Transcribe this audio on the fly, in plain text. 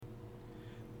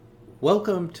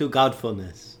Welcome to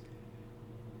Godfulness,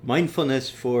 mindfulness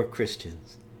for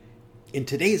Christians. In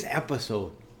today's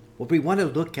episode, what we want to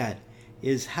look at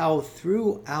is how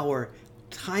through our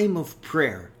time of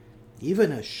prayer,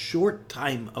 even a short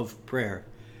time of prayer,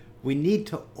 we need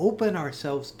to open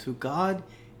ourselves to God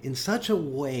in such a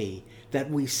way that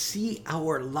we see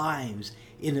our lives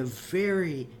in a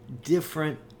very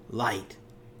different light.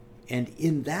 And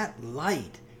in that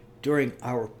light, during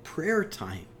our prayer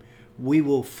time, we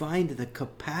will find the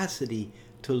capacity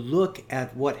to look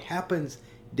at what happens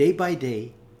day by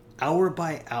day, hour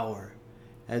by hour,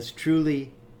 as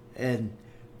truly an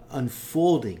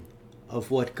unfolding of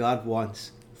what God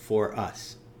wants for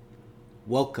us.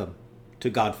 Welcome to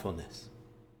Godfulness.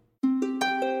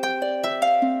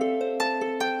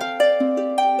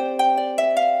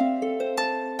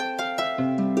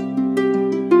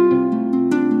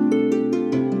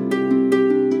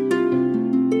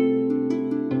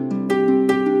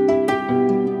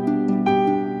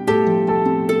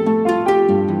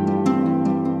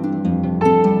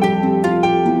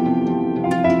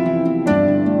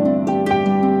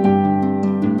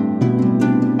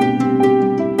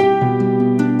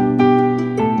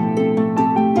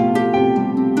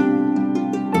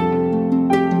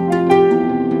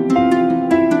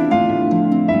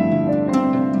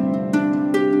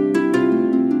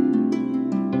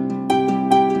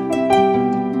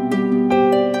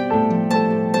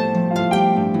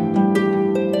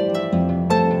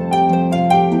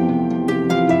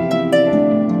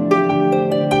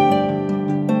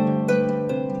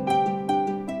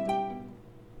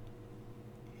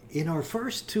 In our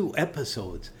first two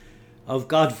episodes of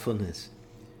Godfulness,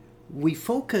 we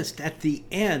focused at the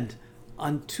end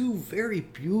on two very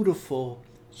beautiful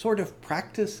sort of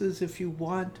practices, if you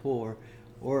want, or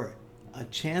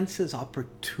chances,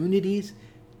 opportunities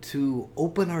to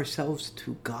open ourselves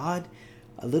to God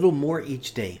a little more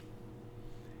each day.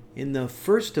 In the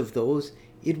first of those,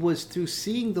 it was through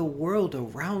seeing the world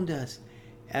around us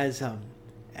as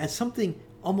something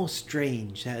almost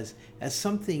strange, as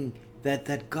something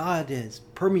that God is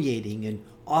permeating and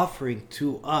offering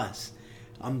to us,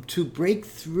 to break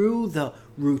through the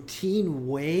routine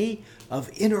way of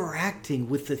interacting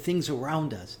with the things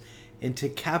around us and to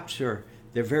capture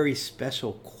their very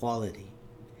special quality.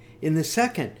 In the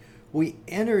second, we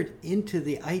entered into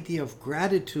the idea of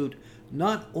gratitude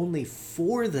not only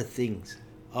for the things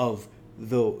of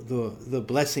the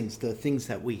blessings, the things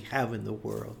that we have in the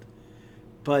world,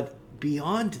 but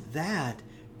beyond that,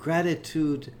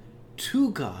 gratitude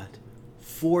to God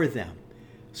for them,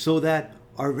 so that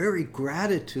our very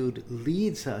gratitude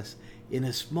leads us in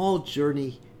a small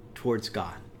journey towards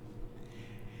God.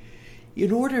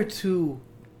 In order to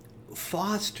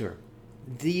foster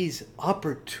these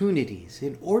opportunities,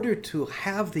 in order to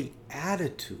have the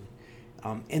attitude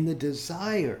and the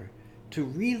desire to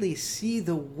really see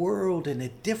the world in a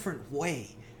different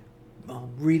way,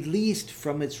 released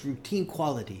from its routine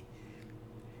quality,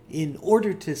 in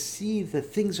order to see the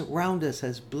things around us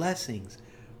as blessings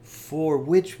for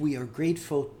which we are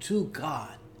grateful to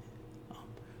God,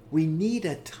 we need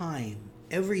a time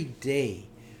every day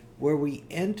where we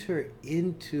enter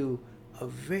into a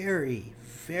very,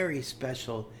 very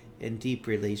special and deep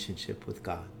relationship with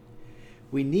God.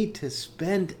 We need to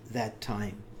spend that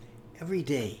time every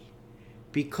day,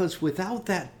 because without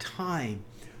that time,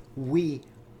 we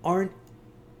aren't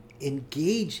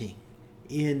engaging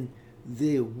in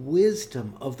the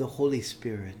wisdom of the Holy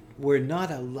Spirit. We're not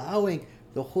allowing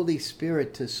the Holy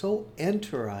Spirit to so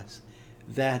enter us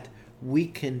that we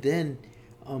can then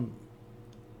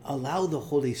allow the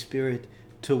Holy Spirit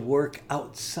to work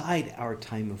outside our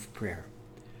time of prayer.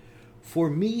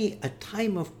 For me, a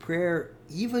time of prayer,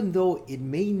 even though it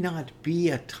may not be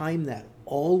a time that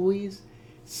always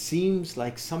seems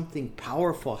like something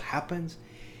powerful happens,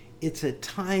 it's a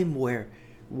time where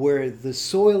the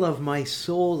soil of my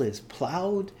soul is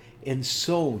plowed and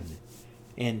sown.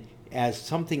 And as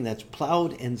something that's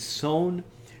plowed and sown,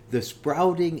 the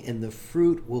sprouting and the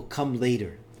fruit will come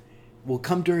later, will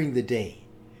come during the day.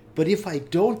 But if I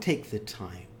don't take the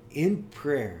time in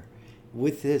prayer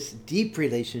with this deep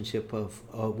relationship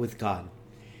with God,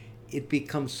 it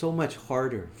becomes so much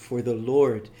harder for the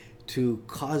Lord to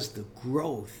cause the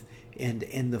growth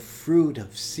and the fruit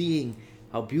of seeing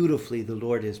how beautifully the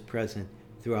Lord is present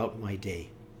throughout my day.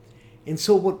 And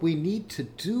so what we need to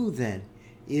do then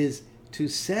is to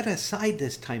set aside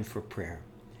this time for prayer,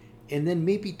 and then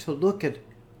maybe to look at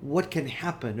what can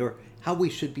happen or how we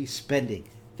should be spending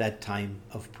that time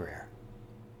of prayer.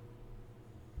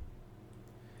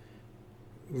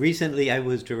 Recently, I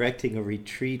was directing a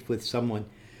retreat with someone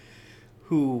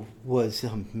who was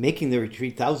making the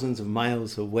retreat thousands of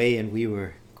miles away, and we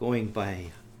were going by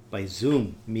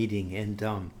Zoom meeting.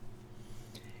 And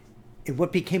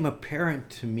what became apparent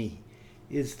to me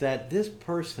is that this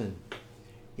person,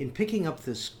 in picking up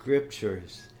the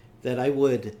scriptures that I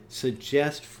would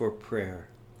suggest for prayer,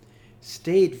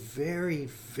 stayed very,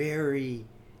 very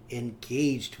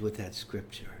engaged with that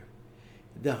scripture.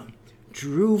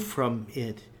 Drew from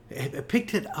it,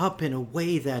 picked it up in a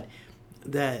way that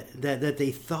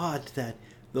they thought that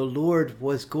the Lord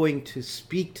was going to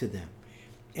speak to them,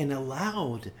 and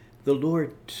allowed the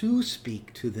Lord to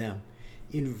speak to them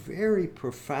in very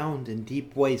profound and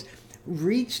deep ways.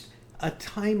 Reached a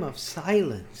time of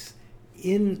silence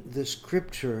in the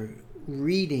scripture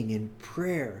reading and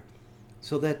prayer,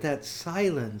 so that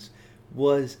silence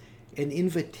was an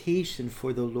invitation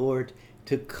for the Lord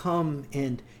to come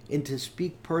and to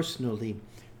speak personally,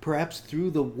 perhaps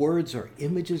through the words or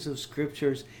images of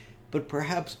scriptures, but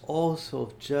perhaps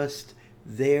also just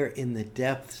there in the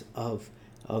depths of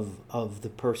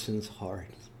the person's heart.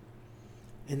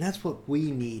 And that's what we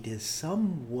need, is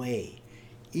some way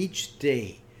each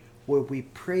day where we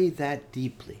pray that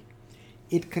deeply.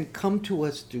 It can come to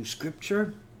us through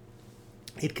scripture.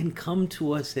 It can come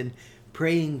to us in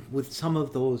praying with some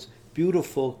of those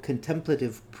beautiful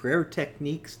contemplative prayer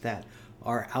techniques that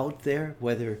are out there,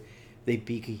 whether they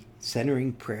be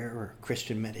centering prayer or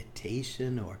Christian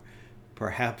meditation or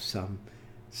perhaps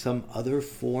some other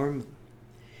form.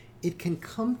 It can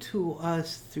come to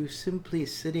us through simply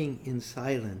sitting in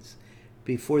silence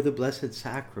before the Blessed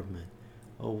Sacrament,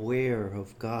 aware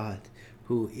of God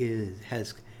who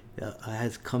has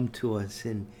come to us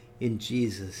in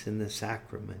Jesus in the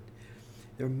sacrament.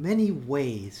 There are many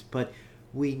ways, but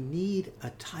we need a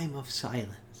time of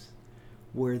silence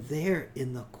where there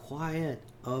in the quiet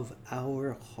of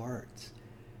our hearts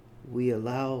we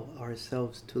allow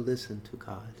ourselves to listen to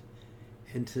God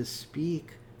and to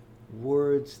speak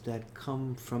words that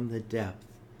come from the depth.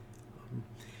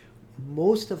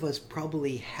 Most of us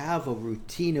probably have a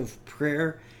routine of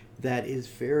prayer that is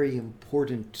very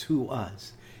important to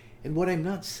us. And what I'm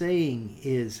not saying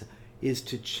is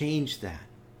to change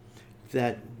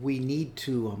that we need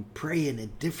to pray in a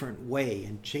different way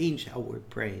and change how we're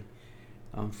praying.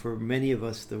 For many of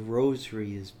us, the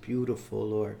rosary is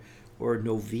beautiful, or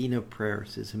novena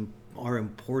prayers are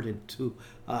important to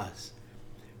us.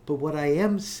 But what I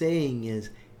am saying is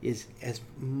as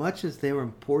much as they're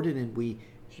important and we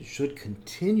should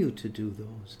continue to do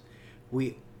those,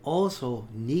 we also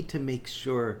need to make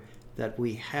sure that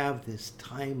we have this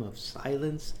time of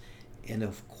silence and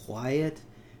of quiet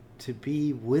to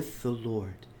be with the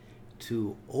Lord,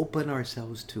 to open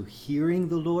ourselves to hearing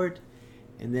the Lord,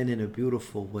 and then in a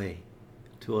beautiful way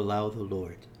to allow the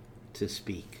Lord to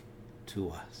speak to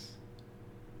us.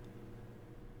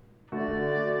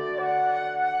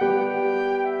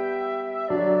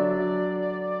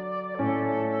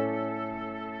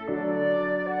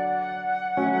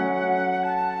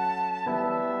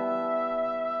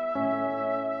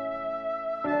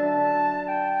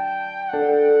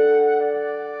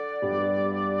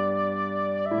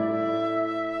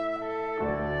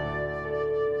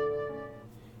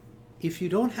 If you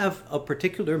don't have a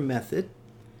particular method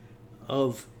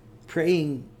of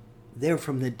praying there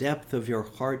from the depth of your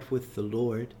heart with the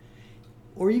Lord,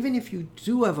 or even if you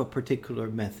do have a particular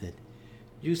method,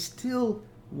 you still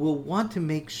will want to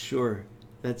make sure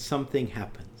that something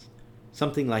happens.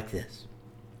 Something like this.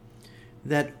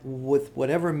 That with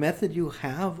whatever method you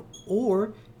have,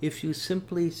 or if you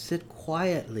simply sit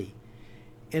quietly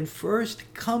and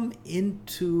first come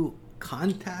into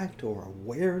contact or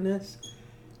awareness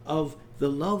of the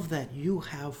love that you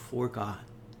have for God,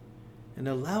 and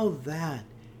allow that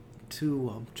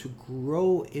to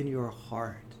grow in your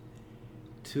heart,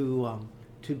 to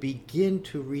begin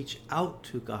to reach out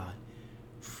to God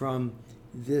from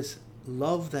this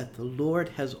love that the Lord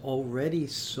has already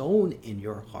sown in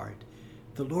your heart.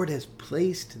 The Lord has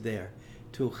placed there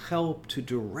to help to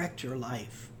direct your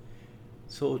life.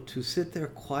 So to sit there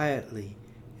quietly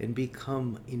and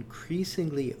become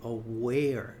increasingly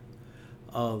aware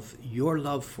of your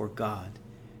love for God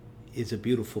is a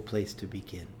beautiful place to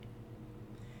begin.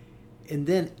 And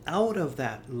then out of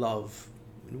that love,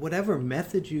 whatever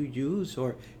method you use,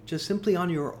 or just simply on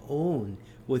your own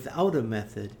without a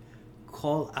method,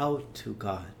 call out to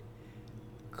God.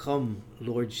 Come,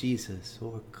 Lord Jesus,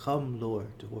 or come, Lord,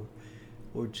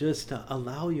 or just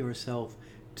allow yourself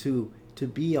to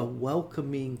be a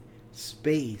welcoming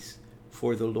space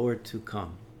for the Lord to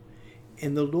come.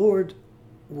 And the Lord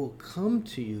will come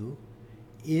to you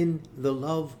in the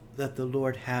love that the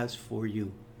Lord has for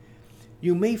you.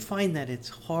 You may find that it's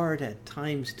hard at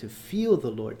times to feel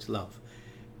the Lord's love,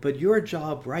 but your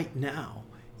job right now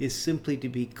is simply to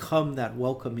become that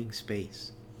welcoming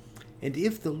space. And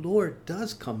if the Lord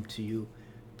does come to you,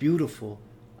 beautiful,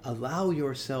 allow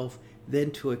yourself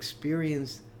then to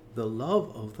experience the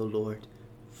love of the Lord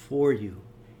for you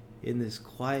in this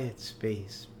quiet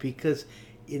space. Because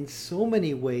in so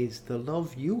many ways, the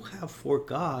love you have for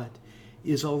God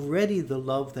is already the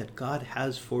love that God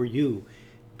has for you,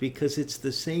 because it's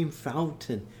the same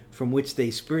fountain from which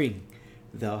they spring.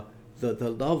 The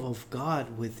love of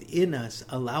God within us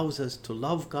allows us to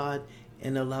love God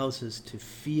and allows us to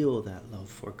feel that love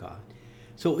for God.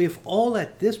 So if all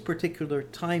at this particular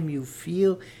time you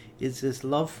feel is this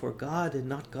love for God and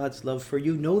not God's love for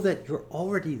you, know that you're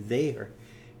already there,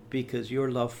 because your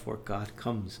love for God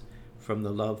comes from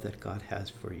the love that God has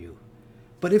for you.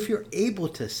 But if you're able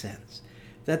to sense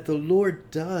that the Lord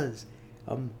does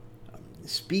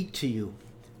speak to you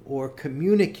or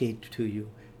communicate to you,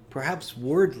 perhaps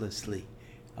wordlessly,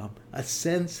 a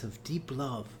sense of deep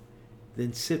love,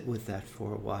 then sit with that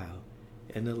for a while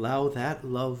and allow that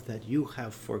love that you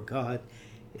have for God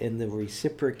and the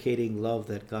reciprocating love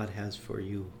that God has for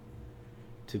you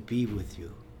to be with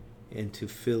you and to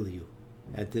fill you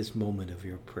at this moment of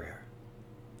your prayer.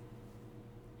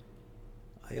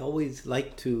 I always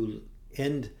like to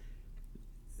end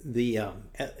the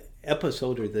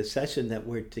episode or the session that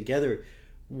we're together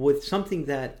with something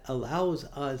that allows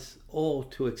us all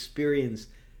to experience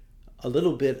a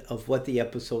little bit of what the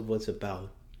episode was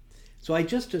about. So I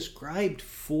just described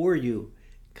for you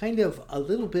kind of a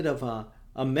little bit of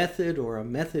a method or a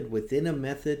method within a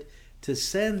method to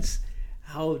sense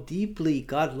how deeply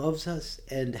God loves us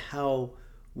and how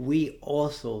we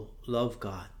also love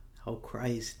God, how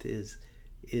Christ is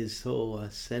so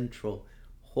central,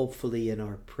 hopefully, in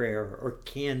our prayer, or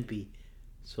can be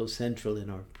so central in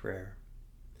our prayer.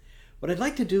 What I'd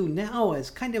like to do now as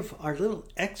kind of our little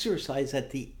exercise at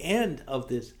the end of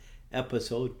this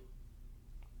episode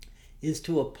is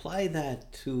to apply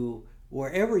that to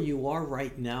wherever you are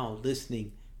right now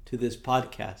listening to this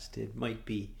podcast. It might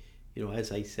be,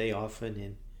 as I say often,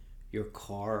 in your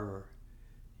car, or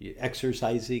you're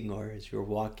exercising, or as you're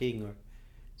walking, or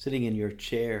sitting in your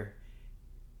chair.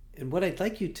 And what I'd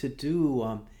like you to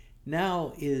do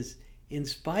now is, in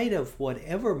spite of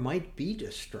whatever might be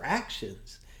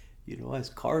distractions, as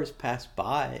cars pass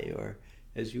by, or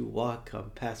as you walk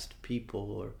past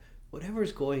people, or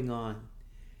whatever's going on,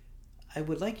 I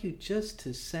would like you just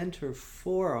to center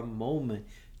for a moment,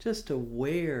 just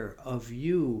aware of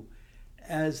you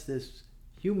as this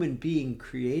human being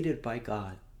created by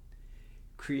God,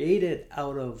 created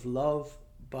out of love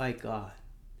by God.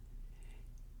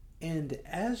 And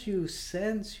as you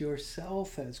sense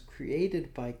yourself as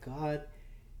created by God,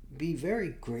 be very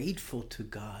grateful to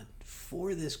God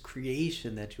for this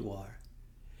creation that you are.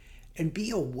 And be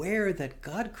aware that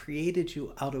God created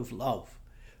you out of love.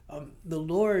 The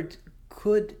Lord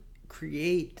could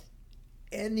create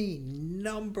any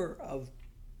number of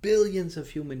billions of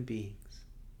human beings,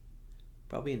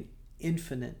 probably an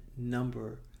infinite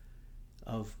number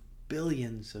of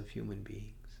billions of human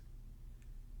beings.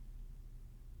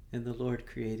 And the Lord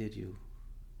created you.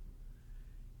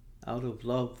 Out of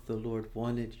love, the Lord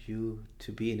wanted you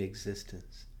to be in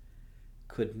existence.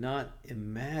 Could not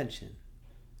imagine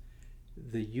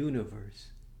the universe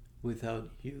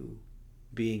without you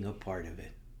being a part of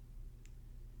it.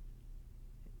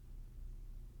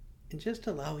 And just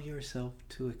allow yourself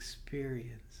to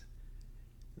experience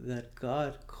that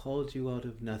God called you out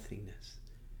of nothingness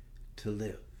to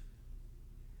live.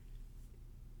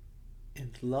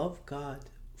 And love God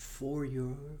for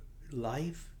your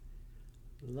life.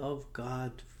 Love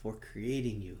God for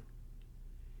creating you.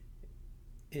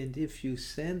 And if you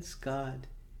sense God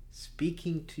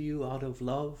speaking to you out of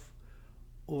love,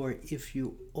 or if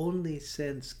you only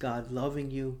sense God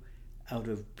loving you out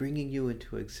of bringing you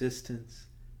into existence,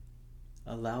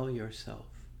 allow yourself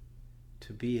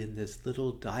to be in this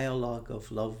little dialogue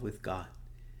of love with God.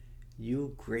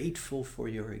 You grateful for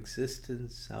your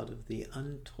existence out of the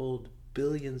untold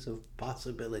billions of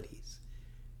possibilities.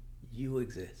 You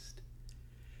exist.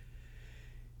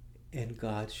 And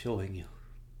God showing you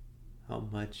how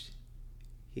much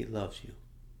He loves you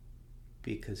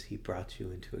because He brought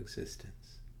you into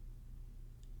existence.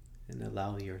 And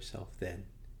allow yourself then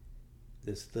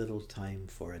this little time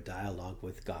for a dialogue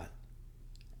with God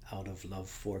out of love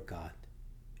for God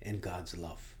and God's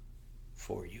love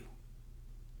for you.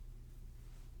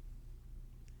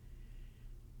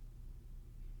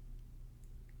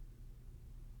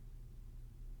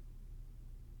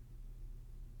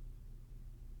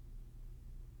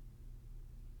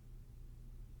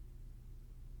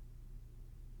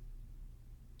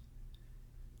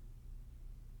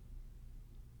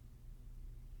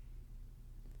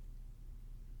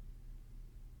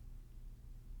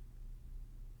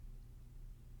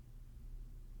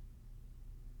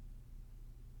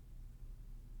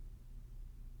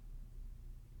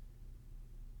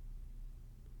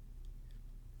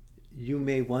 you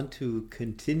may want to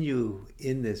continue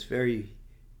in this very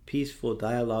peaceful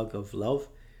dialogue of love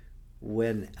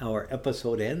when our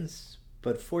episode ends.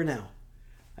 But for now,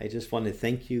 I just want to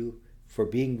thank you for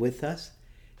being with us,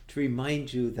 to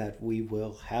remind you that we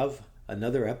will have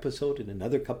another episode in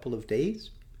another couple of days,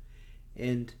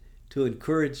 and to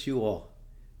encourage you all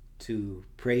to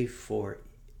pray for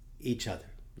each other.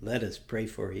 Let us pray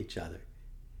for each other.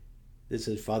 This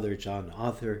is Father John,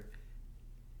 author,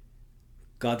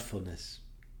 Godfulness,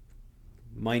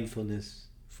 Mindfulness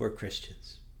for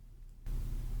Christians.